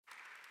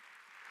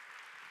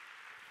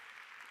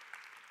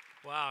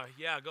Wow,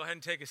 yeah, go ahead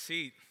and take a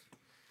seat.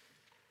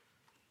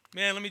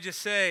 Man, let me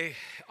just say,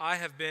 I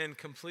have been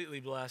completely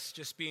blessed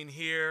just being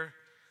here.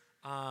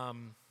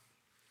 Um,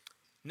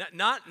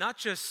 not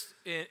just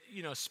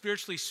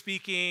spiritually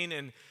speaking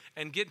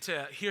and getting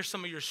to hear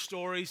some of your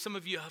stories. Some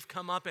of you have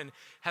come up and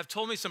have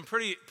told me some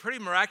pretty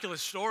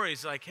miraculous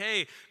stories. Like,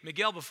 hey,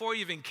 Miguel, before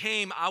you even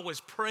came, I was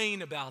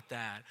praying about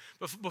that.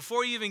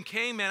 Before you even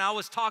came, man, I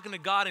was talking to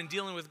God and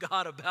dealing with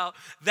God about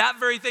that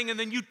very thing. And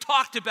then you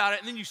talked about it,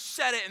 and then you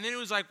said it, and then it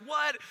was like,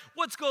 what?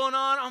 What's going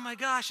on? Oh my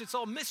gosh, it's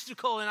all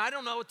mystical, and I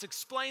don't know what to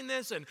explain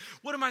this. And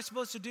what am I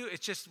supposed to do?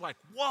 It's just like,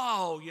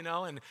 whoa,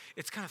 and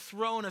it's kind of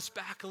throwing us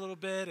back a little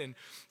bit. And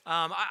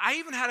I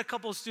even had a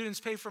couple of students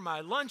pay for my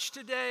lunch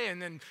today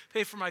and then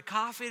pay for my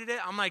coffee today.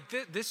 I'm like,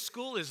 this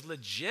school is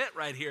legit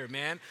right here,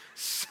 man.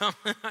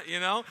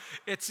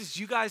 It's just,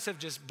 you guys have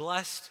just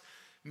blessed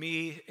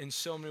me in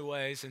so many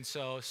ways. And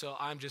so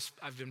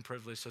I've been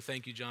privileged. So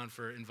thank you, John,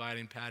 for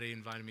inviting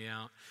me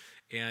out.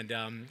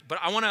 And, but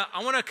I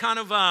want to kind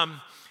of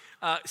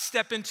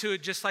step into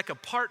it just like a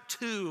part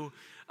two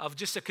of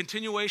just a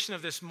continuation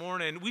of this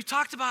morning. We've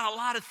talked about a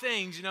lot of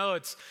things,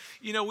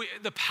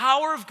 the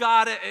power of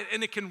God,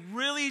 and it can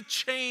really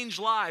change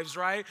lives,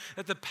 right?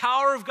 That the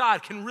power of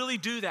God can really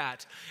do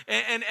that.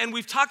 And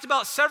we've talked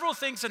about several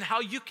things and how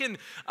you can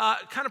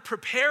kind of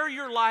prepare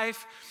your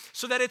life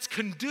so that it's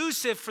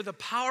conducive for the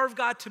power of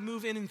God to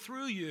move in and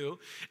through you.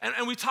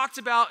 And we talked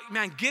about,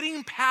 man,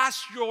 getting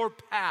past your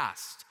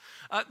past.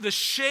 The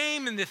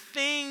shame and the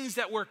things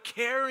that we're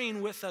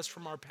carrying with us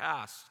from our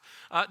past.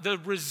 The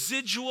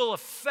residual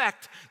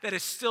effect that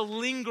is still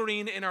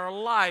lingering in our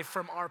life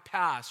from our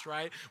past,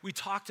 right? We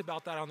talked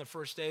about that on the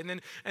first day.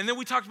 And then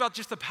we talked about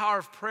just the power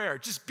of prayer,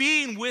 just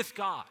being with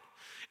God,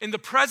 in the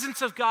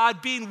presence of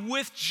God, being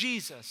with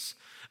Jesus.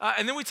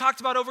 And then we talked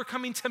about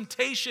overcoming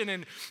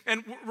temptation,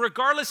 and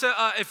regardless of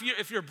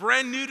if you're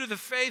brand new to the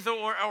faith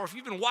or if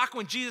you've been walking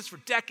with Jesus for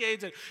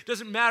decades, it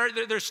doesn't matter.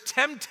 There's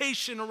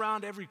temptation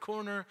around every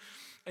corner,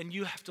 and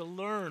you have to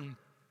learn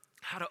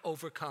how to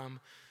overcome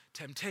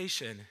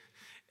temptation.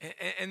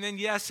 And then,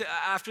 yes,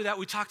 after that,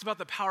 we talked about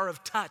the power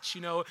of touch.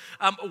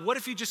 What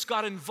if you just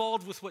got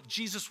involved with what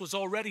Jesus was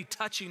already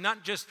touching?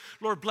 Not just,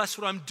 Lord, bless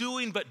what I'm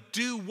doing, but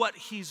do what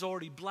he's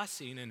already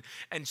blessing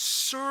and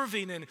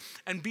serving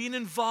and being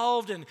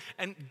involved and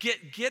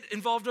get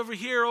involved over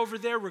here, over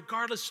there.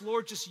 Regardless,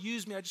 Lord, just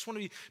use me. I just want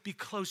to be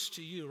close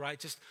to you, right?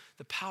 Just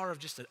the power of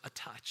just a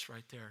touch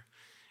right there.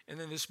 And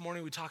then this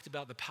morning, we talked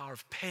about the power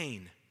of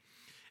pain.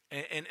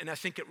 And I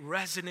think it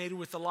resonated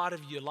with a lot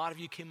of you. A lot of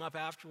you came up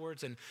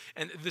afterwards. And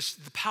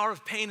the power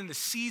of pain and the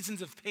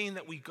seasons of pain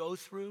that we go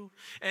through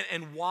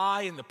and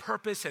why and the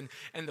purpose and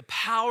the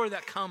power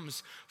that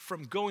comes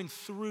from going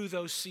through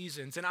those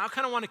seasons. And I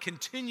kind of want to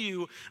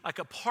continue like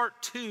a part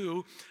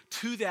two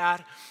to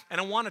that.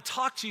 And I want to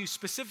talk to you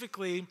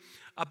specifically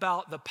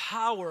about the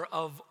power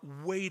of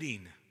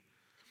waiting.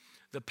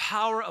 The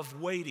power of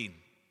waiting.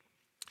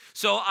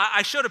 So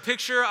I showed a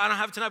picture. I don't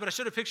have it tonight, but I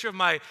showed a picture of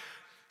my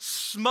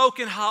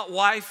smoking hot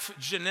wife,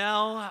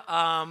 Janelle.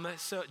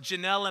 So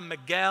Janelle and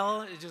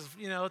Miguel, it just,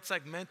 it's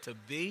like meant to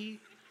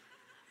be.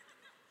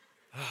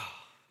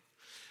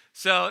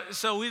 So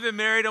we've been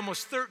married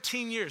almost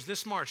 13 years,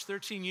 this March,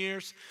 13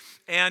 years.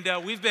 And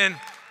we've been,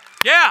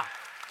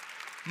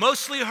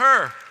 mostly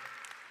her.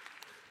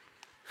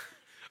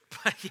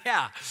 But we've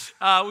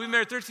been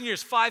married 13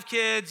 years, 5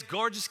 kids,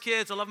 gorgeous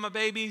kids. I love my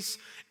babies.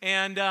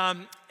 And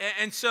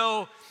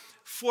so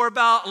for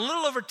about a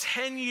little over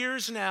 10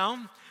 years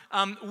now,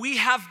 we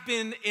have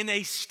been in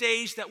a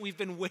stage that we've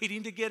been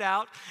waiting to get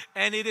out,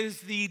 and it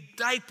is the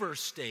diaper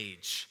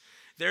stage.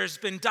 There's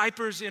been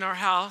diapers in our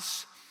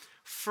house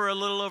for a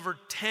little over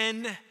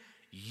 10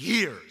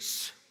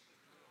 years.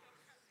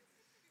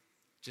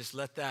 Just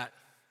let that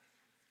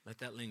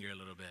linger a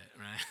little bit,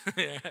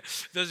 right?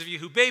 Those of you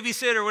who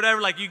babysit or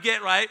whatever, like you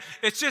get, right?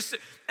 It's just,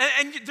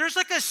 and there's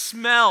like a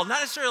smell,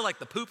 not necessarily like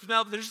the poop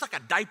smell, but there's like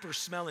a diaper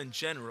smell in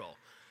general,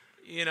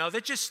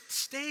 that just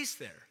stays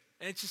there.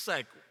 And it's just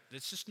like,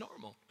 it's just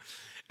normal.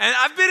 And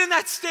I've been in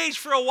that stage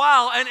for a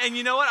while, and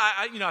you know what?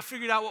 I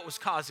figured out what was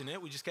causing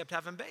it. We just kept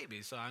having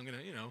babies, so I'm gonna,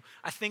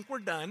 I think we're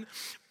done.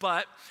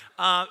 But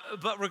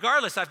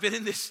regardless, I've been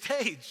in this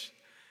stage,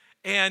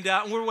 and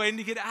we're waiting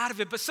to get out of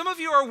it. But some of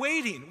you are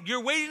waiting.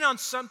 You're waiting on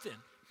something.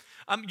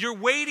 You're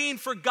waiting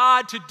for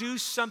God to do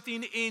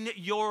something in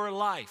your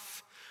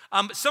life.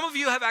 Some of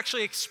you have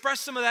actually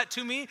expressed some of that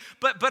to me,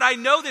 but I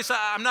know this.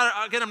 I'm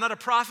not a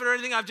prophet or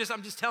anything. I'm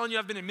just telling you,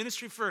 I've been in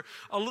ministry for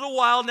a little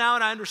while now,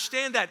 and I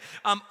understand that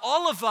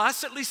all of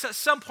us, at least at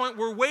some point,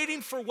 we're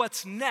waiting for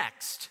what's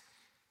next,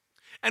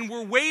 and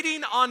we're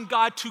waiting on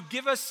God to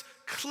give us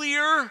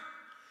clear,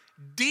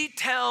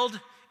 detailed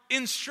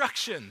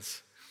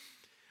instructions.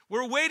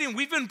 We're waiting.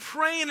 We've been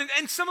praying,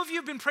 and some of you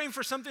have been praying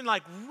for something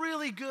like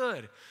really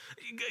good.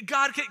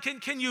 God,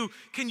 can you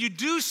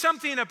do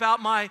something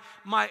about my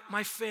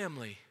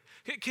family?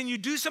 Can you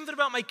do something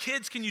about my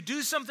kids? Can you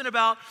do something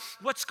about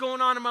what's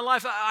going on in my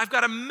life? I've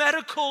got a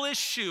medical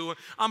issue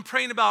I'm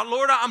praying about.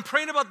 Lord, I'm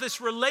praying about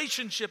this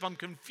relationship. I'm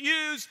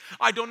confused.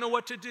 I don't know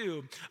what to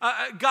do.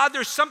 God,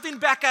 there's something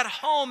back at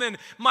home, and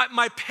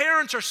my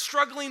parents are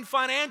struggling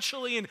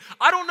financially, and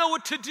I don't know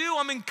what to do.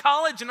 I'm in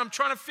college, and I'm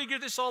trying to figure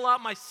this all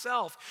out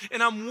myself,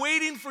 and I'm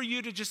waiting for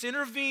you to just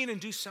intervene and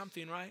do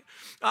something, right?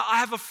 I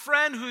have a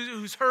friend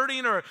who's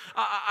hurting, or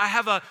I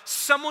have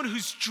someone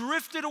who's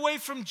drifted away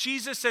from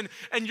Jesus, and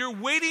you're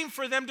waiting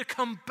for them to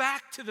come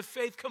back to the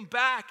faith, come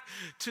back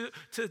to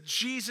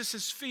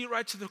Jesus' feet,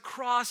 right, to the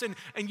cross,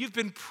 and you've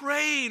been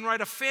praying,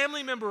 right, a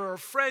family member or a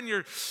friend,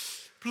 you're,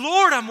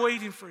 Lord, I'm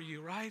waiting for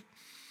you, right?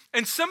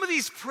 And some of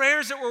these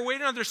prayers that we're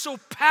waiting on, they're so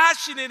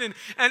passionate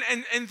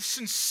and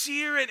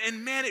sincere,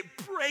 and man, it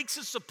breaks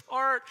us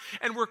apart,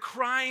 and we're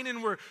crying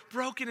and we're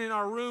broken in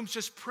our rooms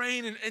just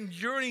praying and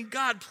yearning,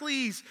 God,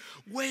 please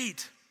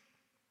wait.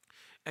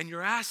 And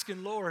you're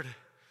asking, Lord,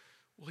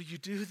 will you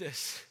do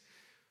this?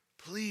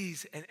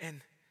 Please, and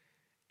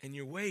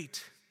you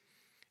wait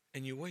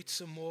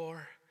some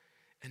more,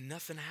 and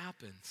nothing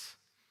happens.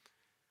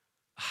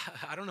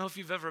 I don't know if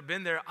you've ever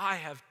been there. I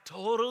have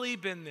totally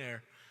been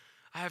there.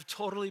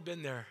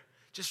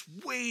 Just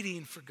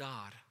waiting for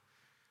God.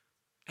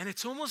 And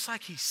it's almost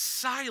like he's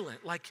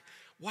silent, like,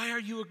 why are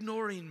you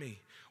ignoring me?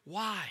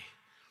 Why?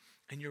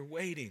 And you're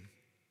waiting.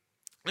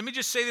 Let me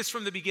just say this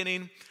from the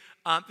beginning.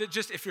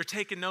 Just if you're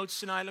taking notes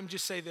tonight, let me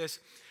just say this.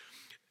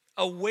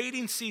 A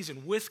waiting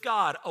season with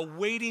God, a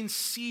waiting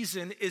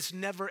season is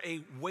never a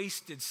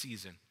wasted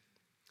season.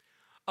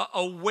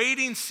 A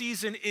waiting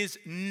season is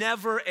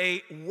never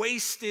a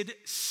wasted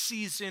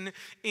season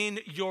in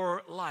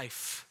your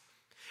life.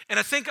 And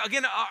I think,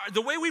 again,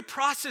 the way we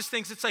process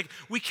things, it's like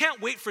we can't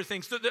wait for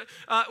things.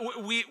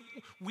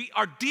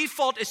 Our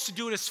default is to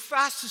do it as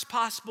fast as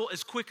possible,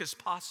 as quick as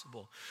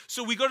possible.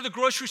 So we go to the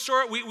grocery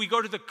store, we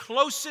go to the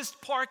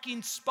closest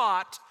parking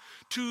spot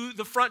to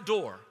the front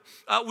door.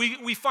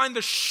 We find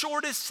the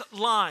shortest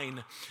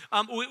line.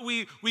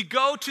 We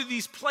go to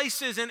these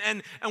places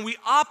and we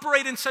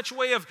operate in such a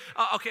way of,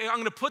 okay, I'm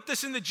going to put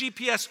this in the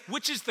GPS,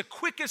 which is the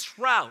quickest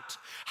route.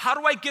 How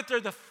do I get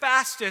there the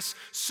fastest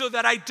so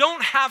that I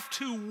don't have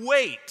to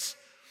wait?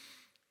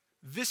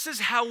 This is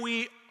how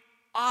we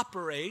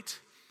operate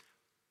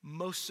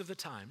most of the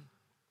time,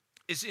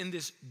 is in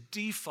this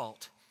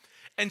default.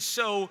 And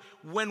so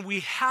when we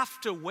have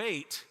to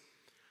wait,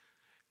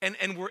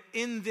 and we're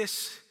in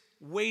this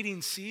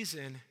waiting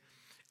season,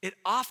 it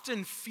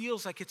often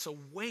feels like it's a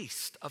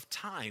waste of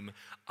time.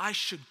 I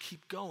should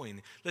keep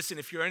going. Listen,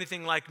 if you're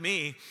anything like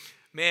me,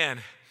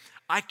 man,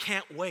 I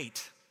can't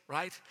wait,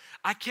 right?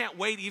 I can't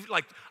wait, even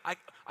like,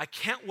 I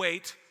can't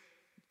wait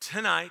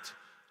tonight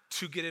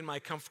to get in my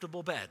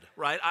comfortable bed,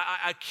 right?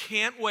 I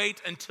can't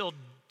wait until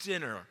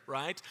dinner,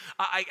 right?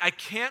 I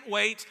can't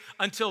wait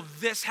until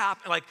this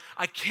happens. Like,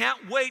 I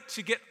can't wait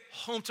to get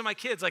home to my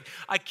kids. Like,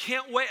 I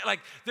can't wait. Like,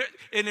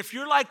 and if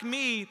you're like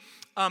me,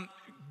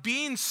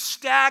 being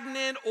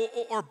stagnant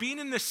or being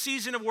in the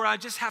season of where I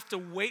just have to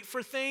wait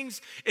for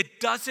things, it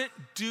doesn't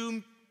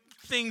do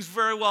things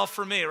very well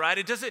for me, right?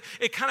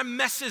 It kind of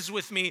messes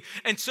with me.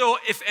 And so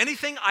if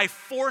anything, I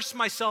force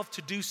myself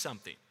to do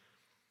something.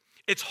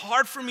 It's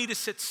hard for me to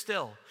sit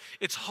still.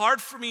 It's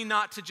hard for me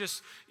not to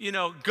just,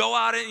 go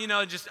out and,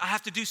 I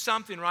have to do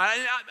something, right?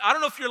 I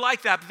don't know if you're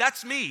like that, but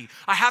that's me.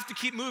 I have to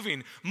keep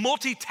moving.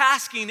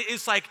 Multitasking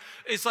is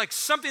like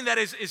something that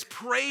is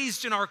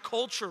praised in our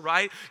culture,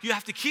 right? You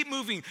have to keep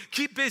moving,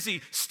 keep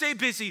busy, stay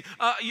busy.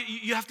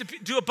 You have to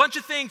do a bunch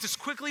of things as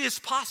quickly as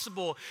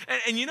possible.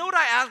 And you know what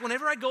I ask?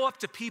 Whenever I go up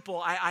to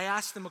people, I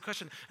ask them a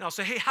question, and I'll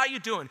say, hey, how you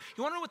doing?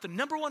 You want to know what the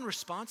number one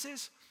response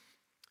is?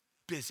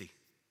 Busy.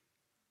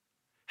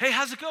 Hey,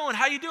 how's it going?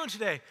 How you doing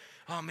today?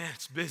 Oh man,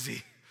 it's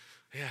busy.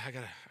 Yeah,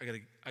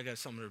 I got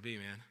something to be,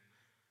 man.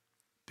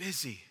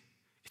 Busy.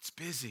 It's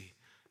busy.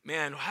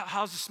 Man,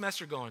 how's the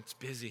semester going? It's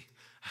busy.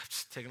 I'm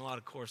just taking a lot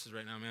of courses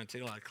right now, man. I'm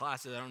taking a lot of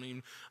classes. I don't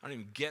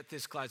even get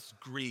this class. It's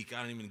Greek.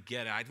 I don't even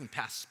get it. I didn't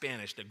pass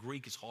Spanish. The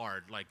Greek is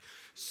hard. Like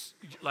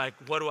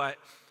what do I?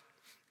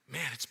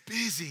 Man, it's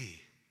busy.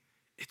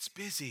 It's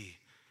busy.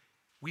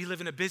 We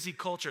live in a busy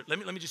culture. Let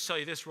me just tell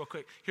you this real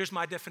quick. Here's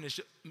my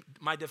definition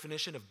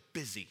of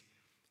busy.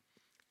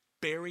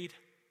 Buried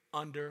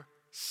under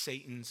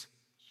Satan's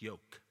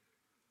yoke.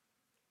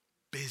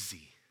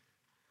 Busy.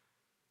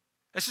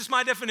 That's just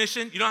my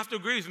definition. You don't have to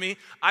agree with me.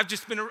 I've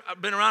just been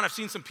around. I've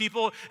seen some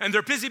people, and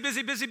they're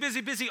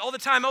busy all the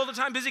time,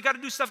 busy. Got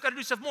to do stuff,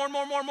 more.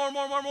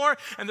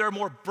 And there are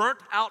more burnt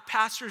out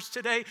pastors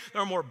today.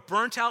 There are more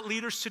burnt out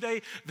leaders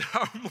today. There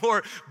are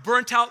more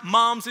burnt out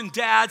moms and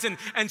dads,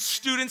 and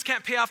students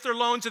can't pay off their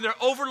loans, and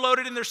they're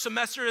overloaded in their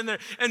semester.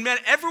 And man,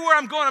 everywhere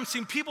I'm going, I'm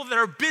seeing people that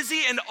are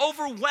busy and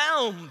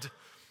overwhelmed.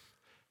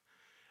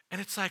 And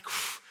it's like,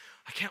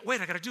 I can't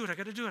wait. I got to do it. I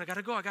got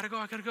to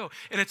go.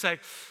 And it's like,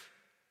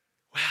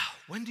 wow,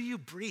 when do you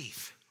breathe,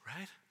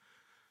 right?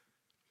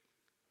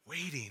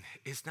 Waiting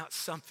is not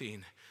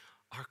something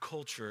our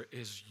culture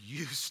is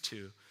used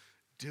to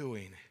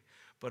doing,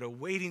 but a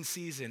waiting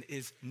season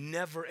is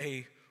never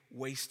a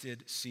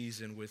wasted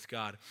season with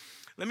God.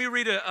 Let me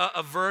read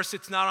a verse.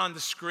 It's not on the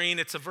screen.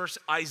 It's a verse,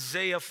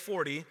 Isaiah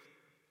 40.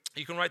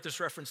 You can write this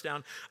reference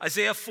down.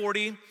 Isaiah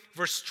 40,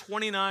 verse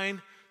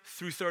 29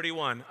 through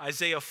 31.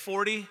 Isaiah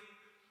 40,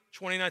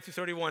 29 through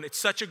 31. It's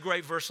such a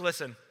great verse.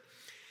 Listen.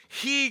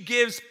 He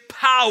gives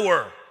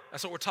power.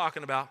 That's what we're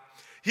talking about.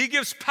 He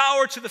gives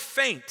power to the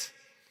faint.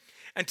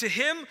 And to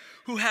him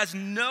who has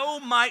no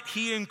might,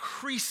 he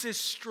increases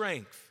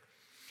strength.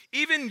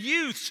 Even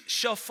youths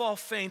shall fall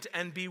faint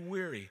and be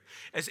weary.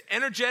 As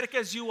energetic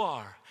as you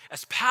are,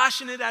 as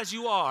passionate as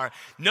you are,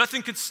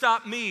 nothing can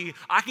stop me.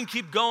 I can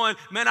keep going.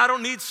 Man, I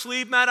don't need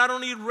sleep, man. I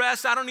don't need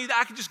rest. I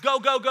can just go,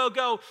 go, go,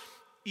 go.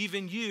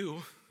 Even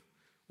you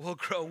will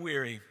grow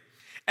weary.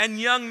 And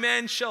young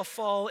men shall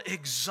fall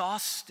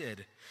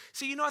exhausted.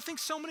 See, I think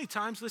so many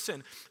times,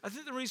 listen, I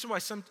think the reason why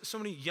so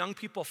many young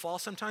people fall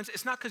sometimes,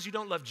 it's not because you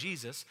don't love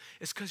Jesus,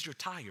 it's because you're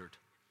tired.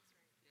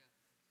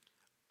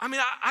 I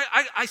mean,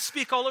 I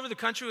speak all over the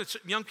country with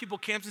young people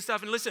camps and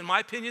stuff, and listen, in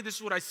my opinion, this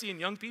is what I see in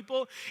young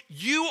people.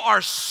 You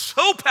are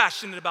so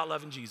passionate about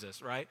loving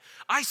Jesus, right?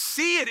 I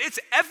see it. It's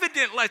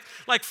evident,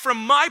 like from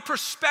my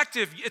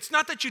perspective, it's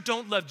not that you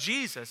don't love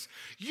Jesus.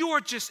 You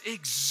are just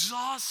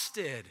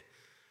exhausted,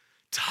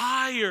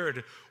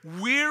 tired,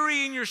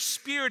 weary in your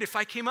spirit. If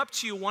I came up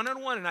to you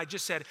one-on-one and I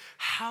just said,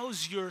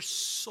 how's your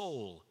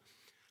soul?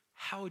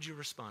 How would you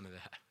respond to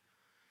that?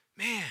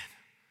 Man,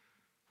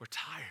 we're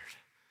tired.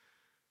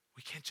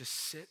 We can't just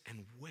sit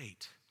and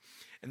wait.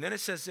 And then it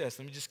says this.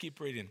 Let me just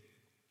keep reading.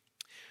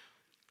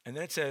 And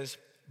then it says,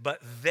 but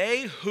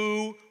they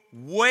who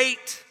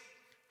wait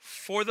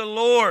for the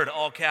Lord,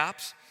 all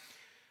caps,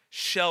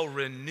 shall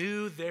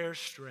renew their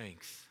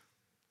strength.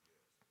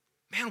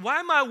 Man, why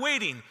am I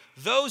waiting?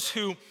 Those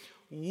who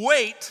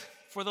wait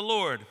for the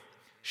Lord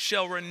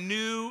shall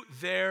renew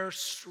their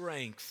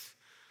strength.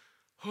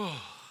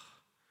 Oh,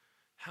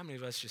 how many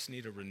of us just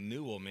need a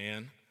renewal,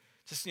 man?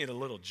 Just need a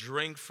little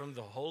drink from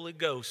the Holy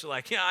Ghost.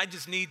 Like, I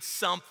just need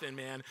something,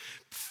 man.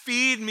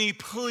 Feed me,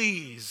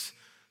 please.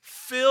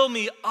 Fill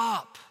me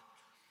up.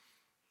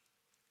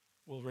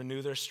 Will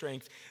renew their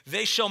strength.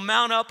 They shall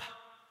mount up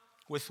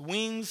with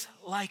wings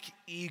like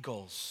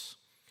eagles.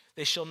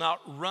 They shall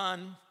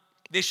run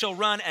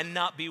and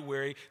not be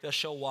weary. They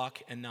shall walk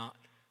and not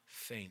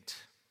faint.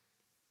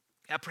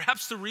 Now,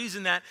 perhaps the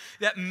reason that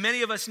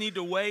many of us need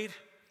to wait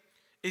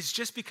is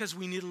just because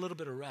we need a little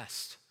bit of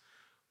rest.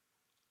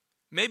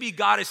 Maybe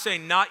God is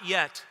saying, not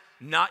yet,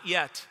 not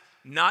yet,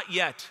 not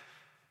yet.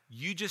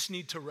 You just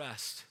need to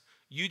rest.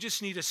 You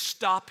just need to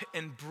stop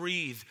and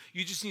breathe.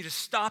 You just need to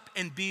stop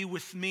and be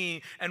with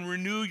me and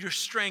renew your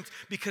strength,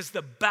 because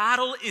the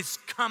battle is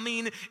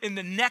coming in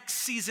the next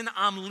season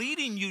I'm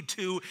leading you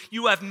to.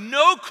 You have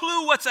no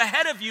clue what's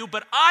ahead of you,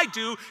 but I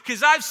do,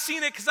 because I've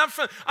seen it, because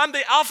I'm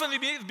the Alpha and the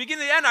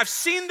beginning and the end. I've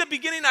seen the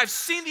beginning, I've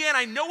seen the end.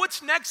 I know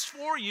what's next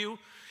for you.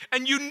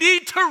 And you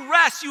need to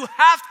rest. You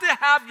have to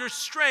have your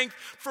strength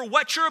for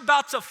what you're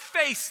about to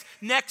face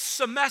next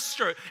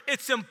semester.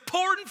 It's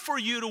important for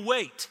you to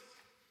wait.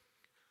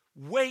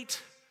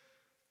 Wait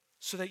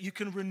so that you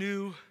can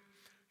renew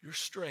your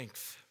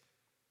strength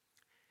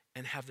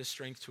and have the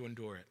strength to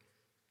endure it.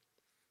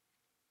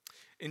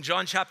 In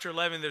John chapter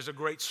 11, there's a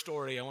great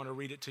story. I want to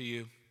read it to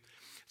you.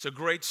 It's a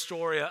great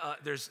story.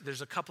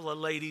 There's a couple of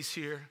ladies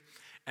here,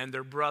 and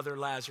their brother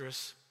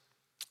Lazarus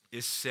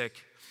is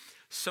sick.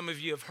 Some of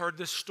you have heard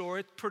this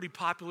story. It's a pretty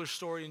popular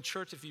story in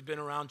church. If you've been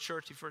around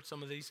church, you've heard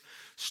some of these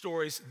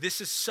stories.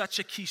 This is such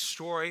a key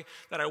story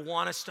that I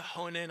want us to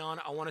hone in on.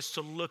 I want us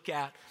to look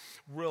at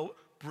real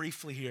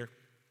briefly here.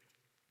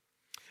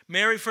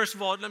 Mary, first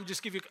of all, let me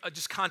just give you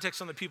just context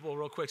on the people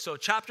real quick. So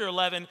chapter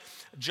 11,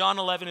 John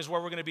 11 is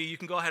where we're going to be. You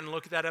can go ahead and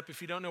look that up.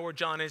 If you don't know where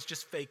John is,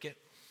 just fake it.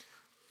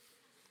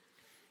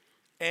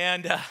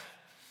 And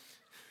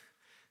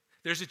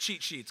there's a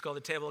cheat sheet. It's called the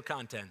table of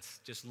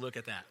contents. Just look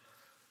at that.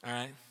 All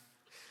right?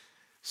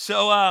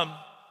 So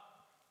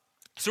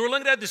we're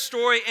looking at this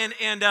story,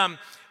 and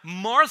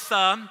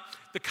Martha,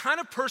 the kind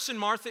of person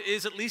Martha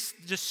is, at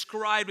least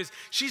described as,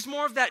 she's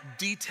more of that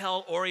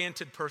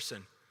detail-oriented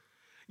person.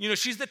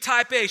 She's the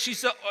type A.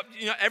 She's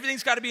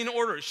everything's got to be in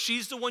order.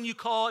 She's the one you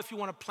call if you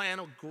want to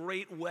plan a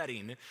great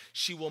wedding.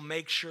 She will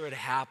make sure it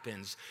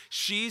happens.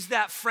 She's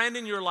that friend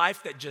in your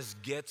life that just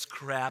gets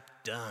crap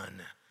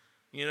done.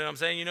 You know what I'm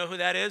saying? You know who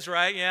that is,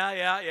 right?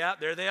 Yeah.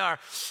 There they are.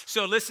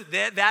 So listen,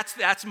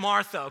 that's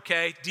Martha,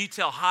 okay?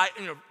 Detail, high.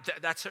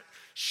 That's her.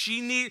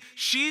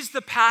 She's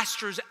the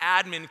pastor's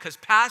admin, because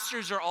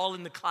pastors are all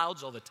in the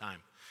clouds all the time.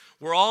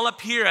 We're all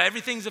up here.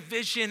 Everything's a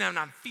vision, and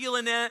I'm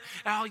feeling it.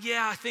 Oh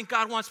yeah, I think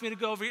God wants me to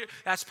go over here.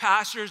 That's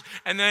pastors,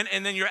 and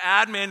then your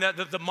admin,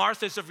 the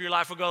Marthas of your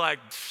life will go like.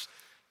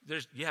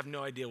 You have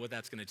no idea what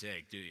that's going to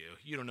take, do you?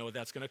 You don't know what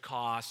that's going to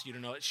cost. You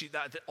don't know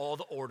all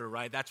the order,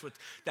 right?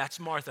 That's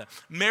Martha.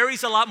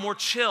 Mary's a lot more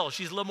chill.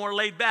 She's a little more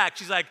laid back.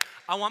 She's like,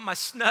 I want my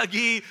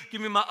Snuggie.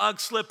 Give me my Ugg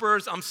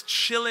slippers. I'm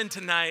chilling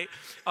tonight.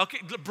 Okay,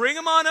 bring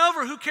them on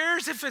over. Who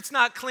cares if it's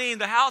not clean?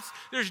 The house,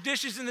 there's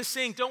dishes in the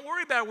sink. Don't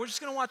worry about it. We're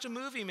just going to watch a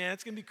movie, man.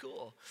 It's going to be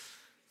cool,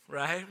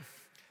 right?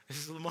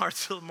 This is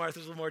Martha's a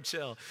little more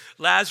chill.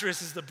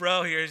 Lazarus is the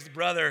bro here, he's the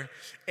brother.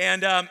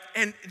 And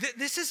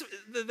this is,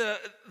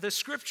 the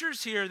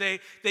scriptures here, they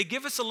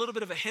give us a little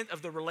bit of a hint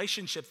of the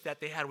relationship that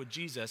they had with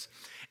Jesus.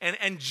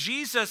 And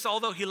Jesus,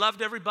 although he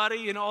loved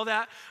everybody and all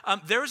that,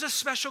 there was a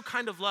special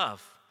kind of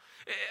love.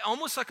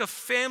 Almost like a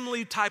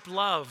family type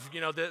love,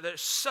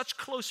 there's such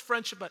close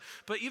friendship,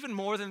 but even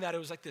more than that, it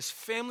was like this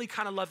family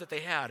kind of love that they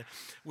had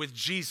with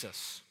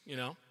Jesus,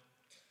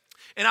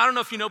 And I don't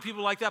know if you know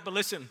people like that, but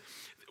listen,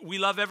 we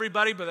love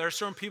everybody, but there are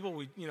certain people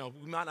we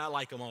might not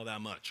like them all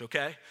that much,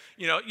 okay?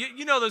 You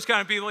know those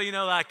kind of people,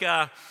 like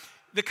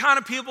the kind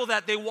of people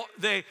that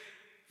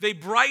they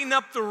brighten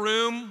up the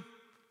room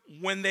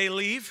when they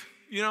leave,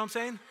 you know what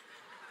I'm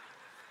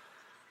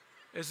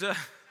saying?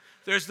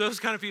 There's those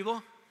kind of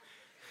people.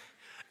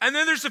 And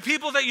then there's the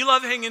people that you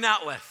love hanging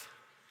out with.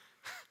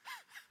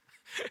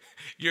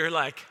 You're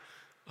like,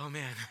 oh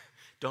man,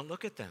 don't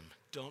look at them.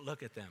 Don't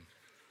look at them.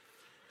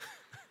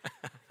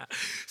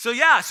 So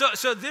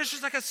there's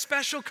just like a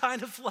special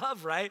kind of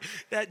love, right,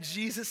 that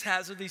Jesus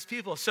has with these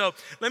people. So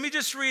let me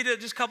just read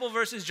just a couple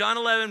verses. John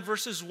 11,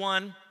 verses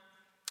 1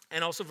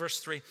 and also verse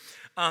 3.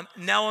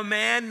 Now a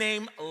man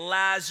named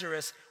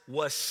Lazarus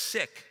was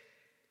sick.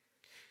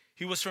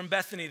 He was from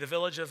Bethany, the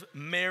village of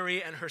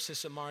Mary and her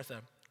sister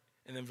Martha.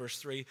 And then verse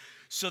 3,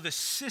 so the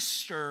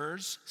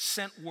sisters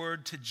sent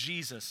word to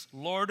Jesus,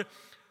 Lord,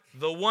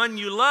 the one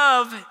you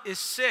love is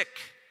sick.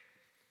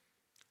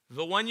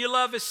 The one you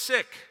love is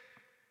sick.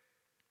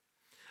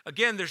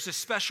 Again, there's this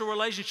special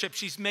relationship.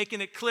 She's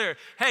making it clear.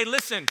 Hey,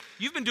 listen,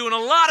 you've been doing a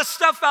lot of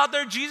stuff out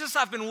there, Jesus.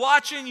 I've been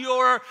watching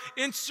your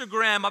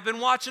Instagram. I've been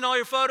watching all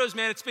your photos,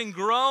 man. It's been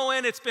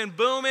growing. It's been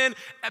booming.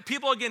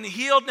 People are getting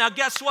healed. Now,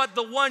 guess what?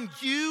 The one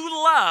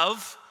you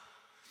love,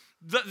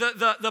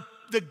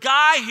 the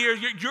guy here,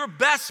 your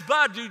best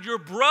bud, dude, your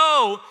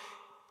bro,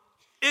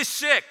 is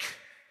sick.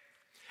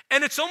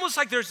 And it's almost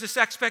like there's this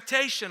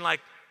expectation,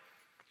 like,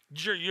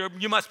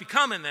 you must be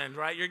coming then,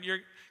 right? You're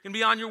going to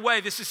be on your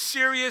way. This is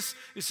serious.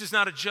 This is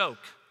not a joke.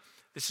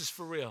 This is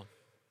for real.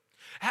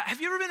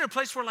 Have you ever been in a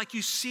place where like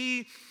you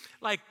see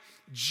like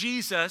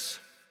Jesus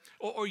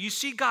or you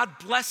see God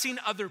blessing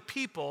other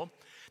people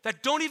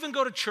that don't even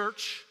go to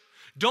church,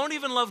 don't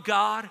even love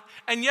God,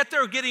 and yet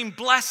they're getting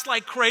blessed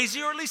like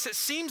crazy, or at least it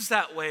seems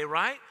that way,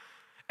 right?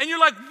 And you're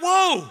like,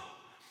 whoa,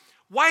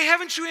 why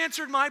haven't you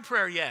answered my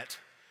prayer yet?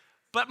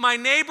 But my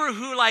neighbor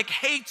who like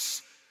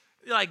hates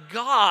like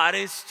God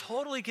is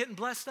totally getting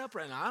blessed up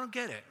right now. I don't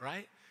get it,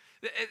 right?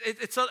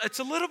 It's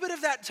a little bit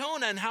of that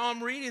tone in how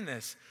I'm reading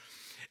this.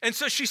 And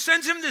so she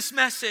sends him this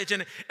message,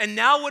 and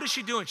now what is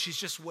she doing? She's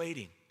just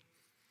waiting.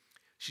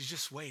 She's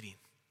just waiting.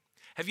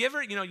 Have you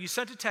ever, you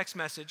sent a text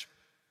message,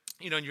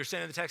 and you're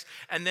sending the text,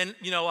 and then,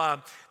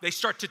 they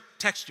start to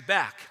text you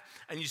back,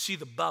 and you see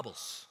the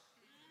bubbles,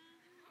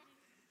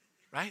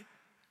 right?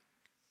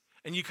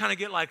 And you kind of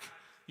get like,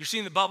 you're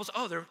seeing the bubbles.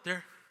 Oh, they're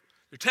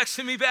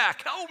texting me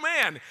back. Oh,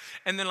 man.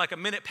 And then like a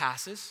minute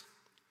passes.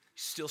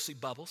 You still see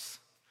bubbles.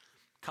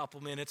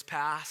 Couple minutes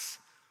pass.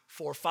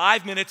 4 or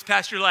 5 minutes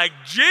pass. You're like,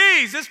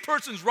 geez, this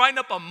person's writing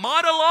up a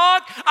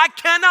monologue. I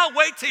cannot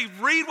wait to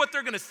read what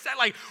they're going to say.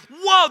 Like,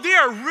 whoa, they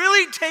are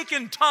really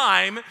taking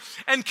time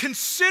and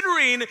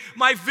considering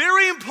my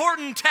very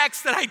important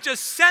text that I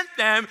just sent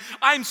them.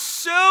 I'm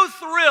so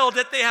thrilled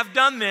that they have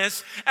done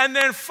this. And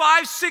then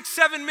 5, 6,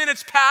 7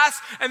 minutes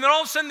pass, and then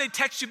all of a sudden they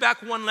text you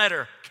back one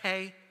letter.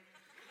 K.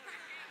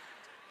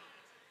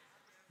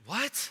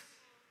 What?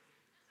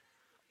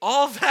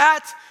 All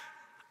that?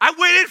 I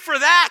waited for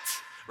that,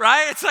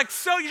 right? It's like,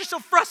 you're so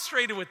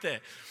frustrated with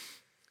it.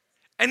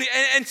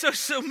 And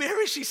so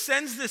Mary, she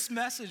sends this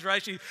message,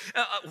 right? She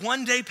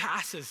 1 day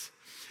passes,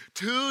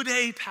 2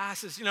 day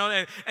passes,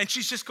 and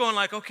she's just going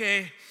like,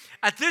 okay.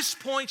 At this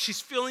point,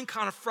 she's feeling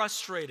kind of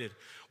frustrated.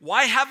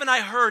 Why haven't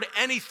I heard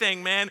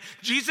anything, man?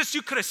 Jesus,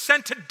 you could have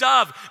sent a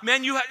dove.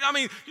 Man,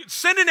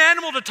 send an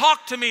animal to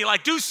talk to me.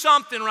 Like, do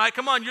something, right?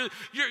 Come on, you're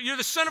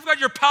the Son of God.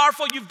 You're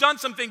powerful. You've done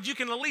some things. You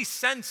can at least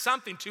send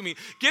something to me.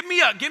 Give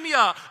me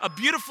a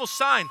beautiful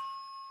sign.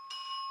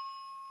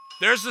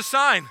 There's the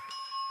sign.